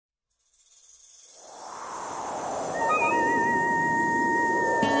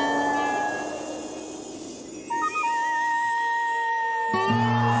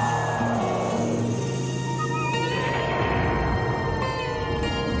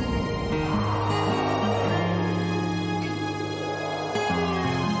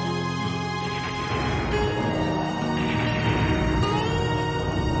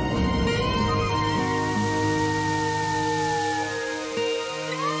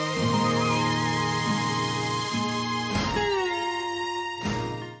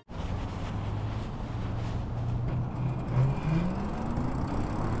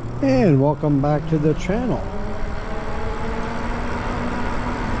And welcome back to the channel.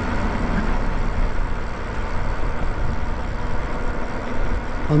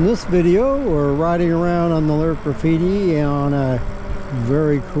 On this video, we're riding around on the Lyric Graffiti on a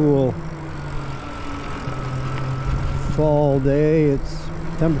very cool fall day. It's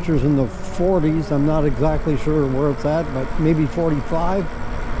temperatures in the 40s. I'm not exactly sure where it's at, but maybe 45.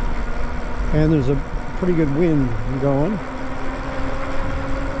 And there's a pretty good wind going.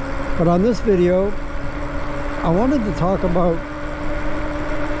 But on this video, I wanted to talk about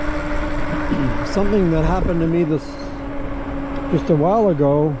something that happened to me just a while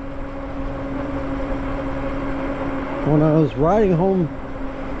ago when I was riding home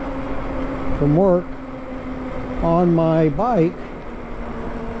from work on my bike.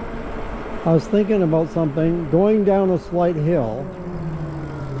 I was thinking about something, going down a slight hill,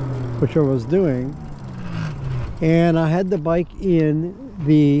 which I was doing, and I had the bike in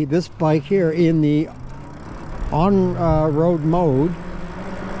this bike here in the on-road mode,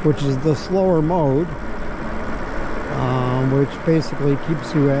 which is the slower mode, which basically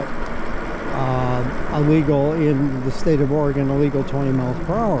keeps you at illegal, in the state of Oregon, illegal 20 miles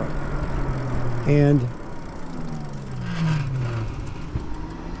per hour. And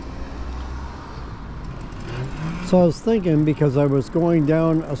so I was thinking, because I was going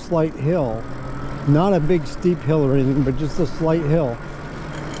down a slight hill, not a big steep hill or anything, but just a slight hill,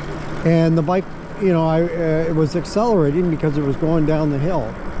 and the bike, you know, it was accelerating because it was going down the hill,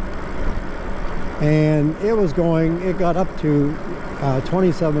 and it got up to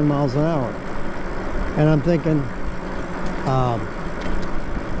 27 miles an hour. And I'm thinking,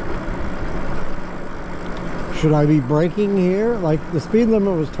 should I be braking here? Like, the speed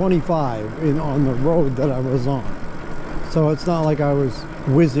limit was 25 on the road that I was on, so it's not like I was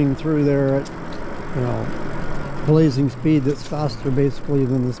whizzing through there at, you know, blazing speed that's faster basically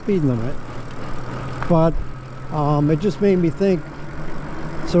than the speed limit. But it just made me think,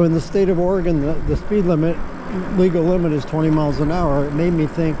 so in the state of Oregon, the speed limit, legal limit, is 20 miles an hour. It made me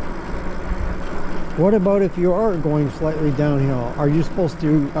think, what about if you are going slightly downhill? Are you supposed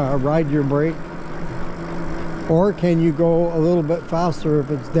to ride your brake? Or can you go a little bit faster if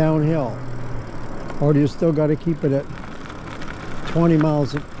it's downhill? Or do you still got to keep it at 20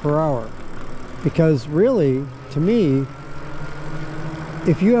 miles per hour? Because really, to me,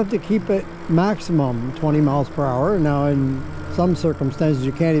 if you have to keep it maximum 20 miles per hour, now in some circumstances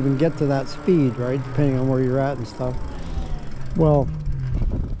you can't even get to that speed, right, depending on where you're at and stuff. Well,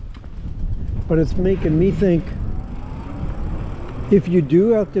 but it's making me think, if you do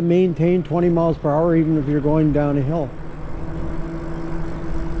have to maintain 20 miles per hour, even if you're going down a hill,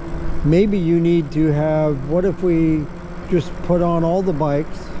 maybe you need to have, what if we just put on all the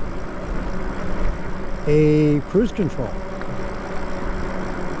bikes a cruise control?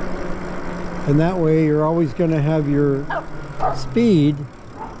 And that way you're always going to have your speed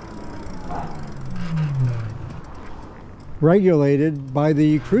regulated by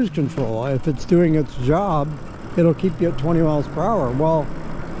the cruise control. If it's doing its job, it'll keep you at 20 miles per hour. Well,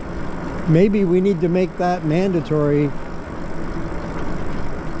 maybe we need to make that mandatory,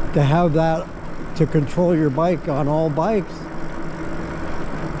 to have that, to control your bike on all bikes,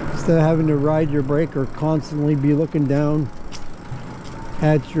 instead of having to ride your brake or constantly be looking down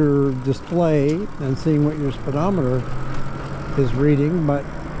at your display and seeing what your speedometer is reading. But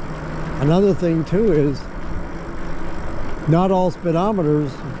another thing too is, not all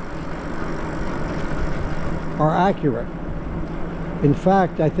speedometers are accurate. In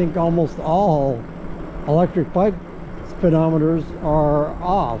fact, I think almost all electric bike speedometers are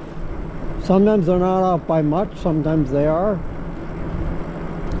off. Sometimes they're not off by much, sometimes they are.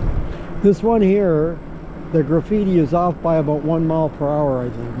 This one here, the Graffiti, is off by about 1 mile per hour, I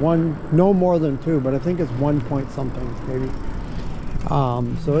think. No more than 2, but I think it's 1 point something, maybe.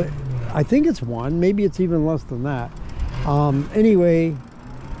 I think it's 1, maybe it's even less than that. Anyway,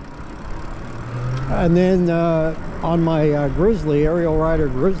 and then on my Grizzly, Aerial Rider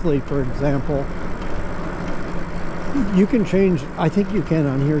Grizzly, for example, you can change, I think you can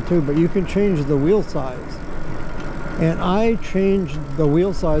on here too, but you can change the wheel size. And I changed the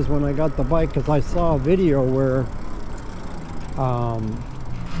wheel size when I got the bike, because I saw a video where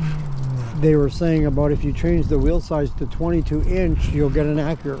they were saying about, if you change the wheel size to 22-inch, you'll get an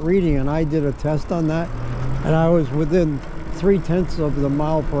accurate reading. And I did a test on that, and I was within 0.3 of the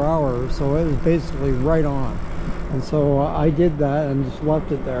mile per hour, so it was basically right on. And so I did that and just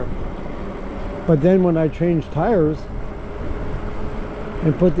left it there. But then when I changed tires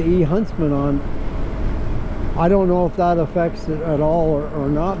and put the E-Huntsman on, I don't know if that affects it at all or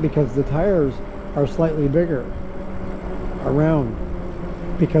not, because the tires are slightly bigger around.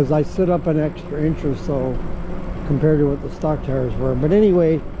 because I sit up an extra inch or so compared to what the stock tires were. But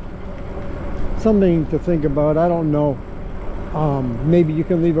anyway, something to think about. I don't know. Maybe you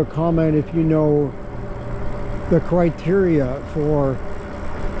can leave a comment if you know the criteria for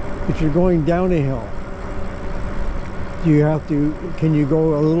if you're going down a hill. Do you have to, can you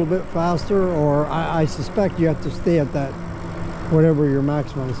go a little bit faster, or I suspect you have to stay at that whatever your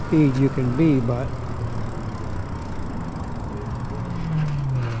maximum speed you can be. But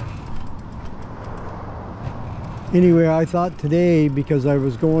anyway, I thought today, because I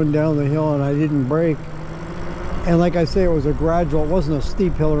was going down the hill and I didn't brake, and like I say, it was a gradual, it wasn't a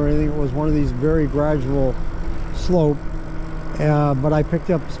steep hill or anything, it was one of these very gradual slope, but I picked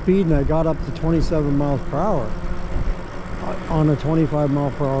up speed and I got up to 27 miles per hour on a 25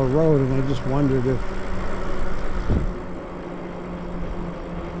 mile per hour road, and I just wondered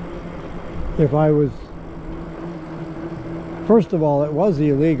if I was, first of all, it was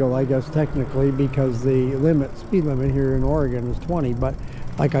illegal, I guess, technically, because the speed limit here in Oregon is 20, but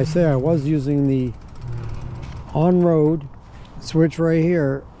like I say, I was using the on-road switch right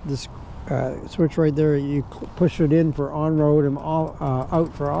here, this switch right there. You push it in for on-road and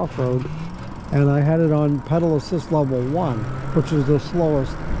out for off-road, and I had it on pedal assist level 1, which is the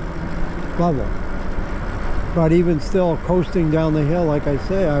slowest level. But even still, coasting down the hill, like I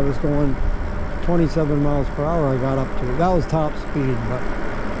say, I was going 27 miles per hour. I got up to, that was top speed. But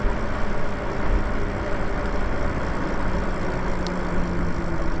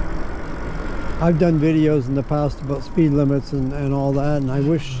I've done videos in the past about speed limits and all that, and I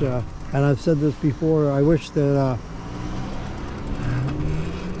wish, and I've said this before, I wish that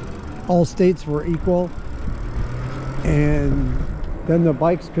all states were equal, and then the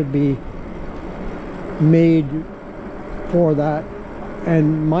bikes could be made for that.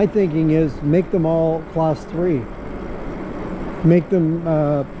 And my thinking is, make them all class 3, make them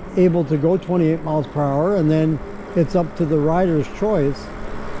able to go 28 miles per hour, and then it's up to the rider's choice.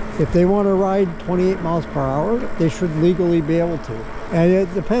 If they want to ride 28 miles per hour, they should legally be able to. And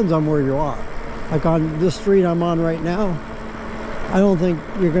it depends on where you are. Like on this street I'm on right now, I don't think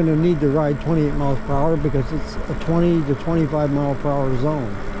you're going to need to ride 28 miles per hour, because it's a 20 to 25 mile per hour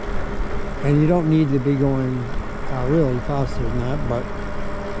zone. And you don't need to be going really faster than that,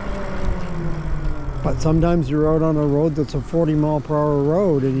 but sometimes you're out on a road that's a 40 mile per hour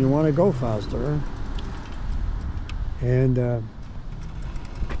road and you want to go faster, and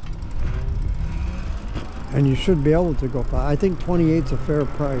you should be able to go fast. I think 28 is a fair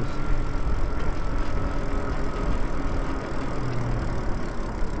price.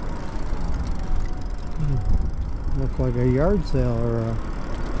 Look like a yard sale or a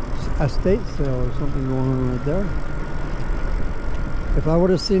estate sale or something going on right there. If I would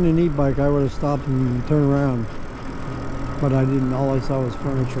have seen an e-bike, I would have stopped and turned around, but I didn't. All I saw was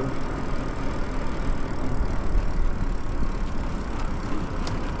furniture.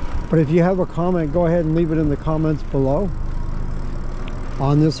 But if you have a comment, go ahead and leave it in the comments below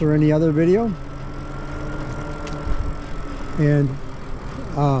on this or any other video, and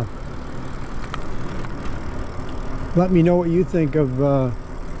let me know what you think of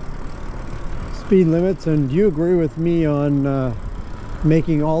speed limits, and do you agree with me on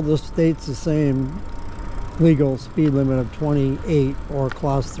making all the states the same legal speed limit of 28 or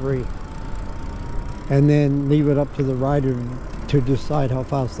class 3, and then leave it up to the rider to decide how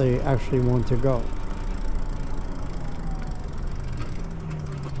fast they actually want to go.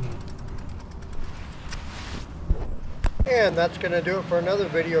 And that's going to do it for another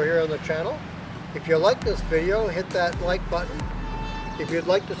video here on the channel. If you like this video, hit that like button. If you'd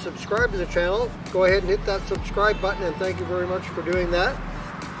like to subscribe to the channel, go ahead and hit that subscribe button, and thank you very much for doing that.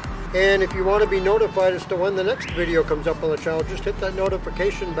 And if you want to be notified as to when the next video comes up on the channel, just hit that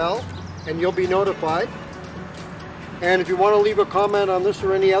notification bell and you'll be notified. And if you want to leave a comment on this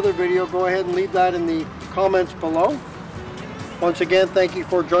or any other video, go ahead and leave that in the comments below. Once again, thank you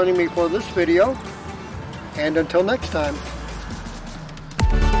for joining me for this video, and until next time.